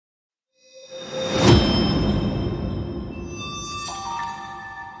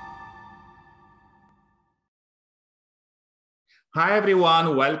Hi,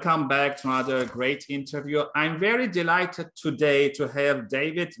 everyone. Welcome back to another great interview. I'm very delighted today to have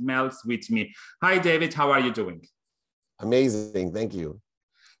David Meltzer with me. Hi, David. How are you doing? Amazing. Thank you.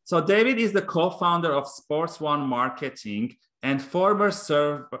 So David is the co-founder of Sports One Marketing and served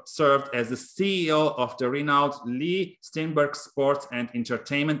as the CEO of the renowned Lee Steinberg Sports and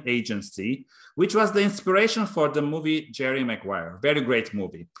Entertainment Agency, which was the inspiration for the movie Jerry Maguire. Very great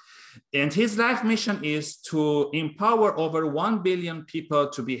movie. And his life mission is to empower over 1 billion people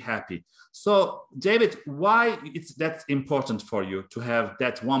to be happy. So, David, why it's that important for you to have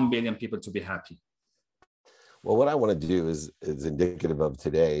that 1 billion people to be happy? Well, what I want to do is indicative of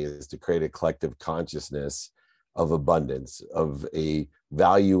today is to create a collective consciousness of abundance, of a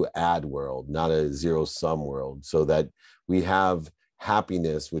value add world, not a zero sum world, so that we have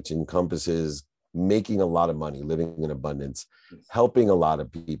happiness, which encompasses making a lot of money, living in abundance, helping a lot of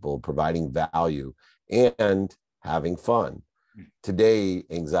people, providing value, and having fun. Today,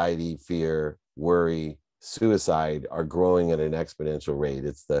 anxiety, fear, worry, suicide are growing at an exponential rate.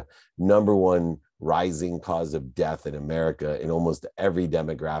 It's the #1 rising cause of death in America in almost every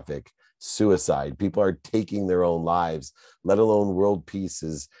demographic. Suicide. People are taking their own lives, let alone world peace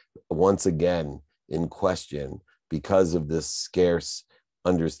is once again in question because of this scarce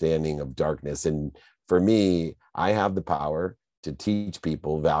understanding of darkness. And for me, I have the power to teach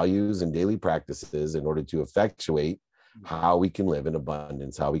people values and daily practices in order to effectuate how we can live in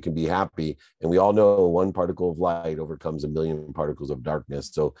abundance, how we can be happy. And we all know one particle of light overcomes 1,000,000 particles of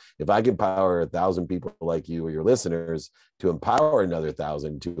darkness. So if I can empower 1,000 people like you or your listeners to empower another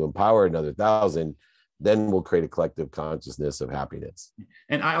 1,000, to empower another 1,000, then we'll create a collective consciousness of happiness.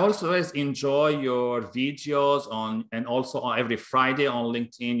 And I also always enjoy your videos and also on every Friday on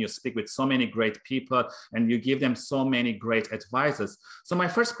LinkedIn, you speak with so many great people and you give them so many great advices. So my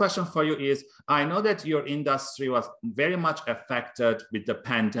first question for you is, I know that your industry was very much affected with the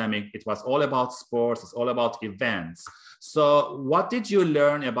pandemic. It was all about sports, it's all about events. So what did you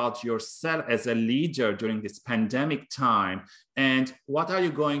learn about yourself as a leader during this pandemic time? And what are you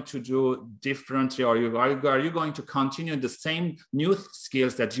going to do differently? Or are you going to continue the same new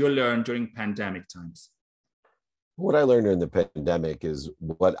skills that you learned during pandemic times? What I learned during the pandemic is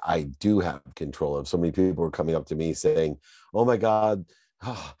what I do have control of. So many people were coming up to me saying, oh my God,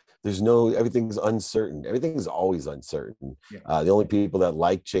 everything's uncertain. Everything's always uncertain. Yeah. The only people that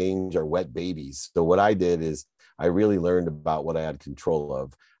like change are wet babies. So what I did is I really learned about what I had control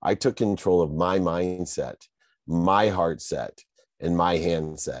of. I took control of my mindset, my heart set, and my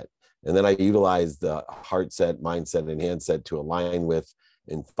handset. And then I utilized the heart set, mindset, and handset to align with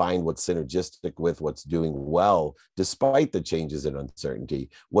and find what's synergistic with what's doing well, despite the changes in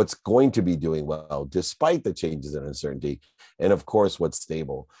uncertainty, what's going to be doing well, despite the changes in uncertainty, and of course, what's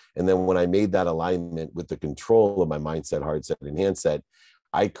stable. And then when I made that alignment with the control of my mindset, heart set, and handset,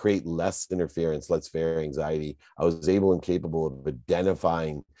 I create less interference, less fear, anxiety. I was able and capable of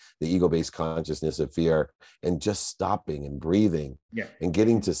identifying the ego-based consciousness of fear and just stopping and breathing and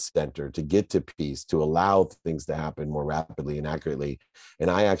getting to center, to get to peace, to allow things to happen more rapidly and accurately. And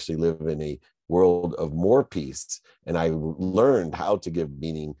I actually live in a world of more peace. And I learned how to give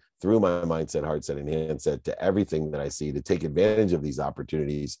meaning through my mindset, heart set, and handset to everything that I see, to take advantage of these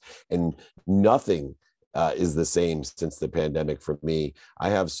opportunities. And nothing is the same since the pandemic for me. I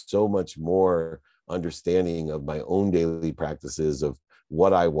have so much more understanding of my own daily practices of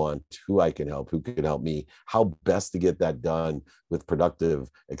what I want, who I can help, who could help me, how best to get that done with productive,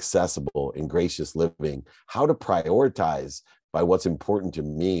 accessible, and gracious living, how to prioritize by what's important to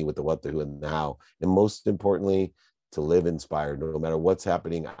me with the what, the who, and the how. And most importantly, to live inspired, no matter what's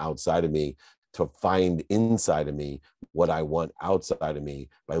happening outside of me, to find inside of me what I want outside of me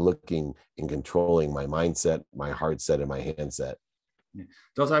by looking and controlling my mindset, my heart set, and my handset.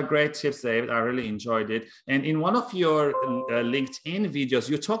 Those are great tips, David. I really enjoyed it. And in one of your LinkedIn videos,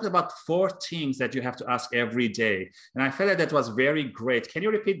 you talked about 4 things that you have to ask every day. And I felt that was very great. Can you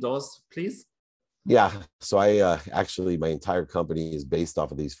repeat those, please? Yeah. So I actually, my entire company is based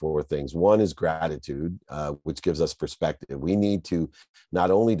off of these 4 things. One is gratitude, which gives us perspective. We need to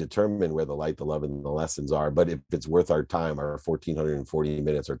not only determine where the light, the love, and the lessons are, but if it's worth our time, our 1,440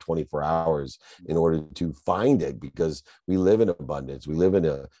 minutes or 24 hours in order to find it, because we live in abundance. We live in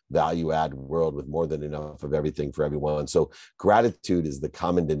a value add world with more than enough of everything for everyone. So gratitude is the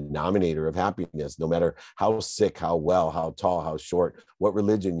common denominator of happiness, no matter how sick, how well, how tall, how short, what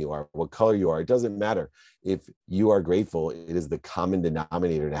religion you are, what color you are. It doesn't matter. If you are grateful, it is the common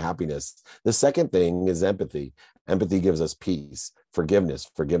denominator to happiness. The second thing is empathy. Empathy gives us peace. Forgiveness.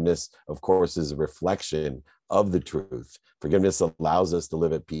 Forgiveness, of course, is a reflection of the truth. Forgiveness allows us to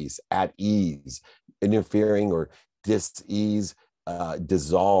live at peace, at ease. Interfering or dis-ease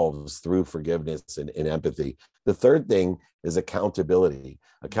dissolves through forgiveness and empathy. The third thing is accountability.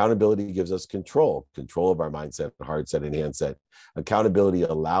 Accountability gives us control of our mindset, heart set, and handset. Accountability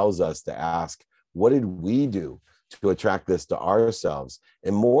allows us to ask, what did we do to attract this to ourselves?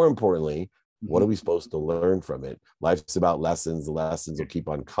 And more importantly, what are we supposed to learn from it? Life's about lessons. The lessons will keep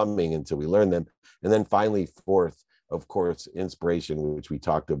on coming until we learn them. And then finally, fourth, of course, inspiration, which we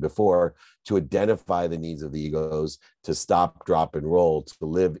talked of before, to identify the needs of the egos, to stop, drop, and roll, to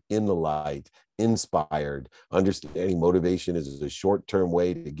live in the light, inspired, understanding motivation is a short-term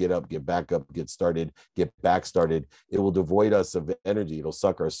way to get up, get back up, get started, get back started. It will devoid us of energy. It'll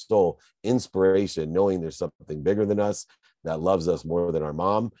suck our soul. Inspiration, knowing there's something bigger than us that loves us more than our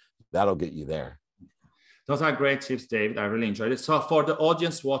mom, that'll get you there. Those are great tips, David. I really enjoyed it. So for the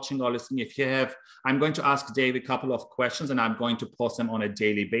audience watching or listening, if you have, I'm going to ask David a couple of questions and I'm going to post them on a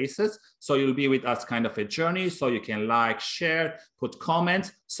daily basis. So you'll be with us kind of a journey. So you can like, share, put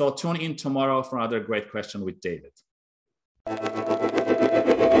comments. So tune in tomorrow for another great question with David.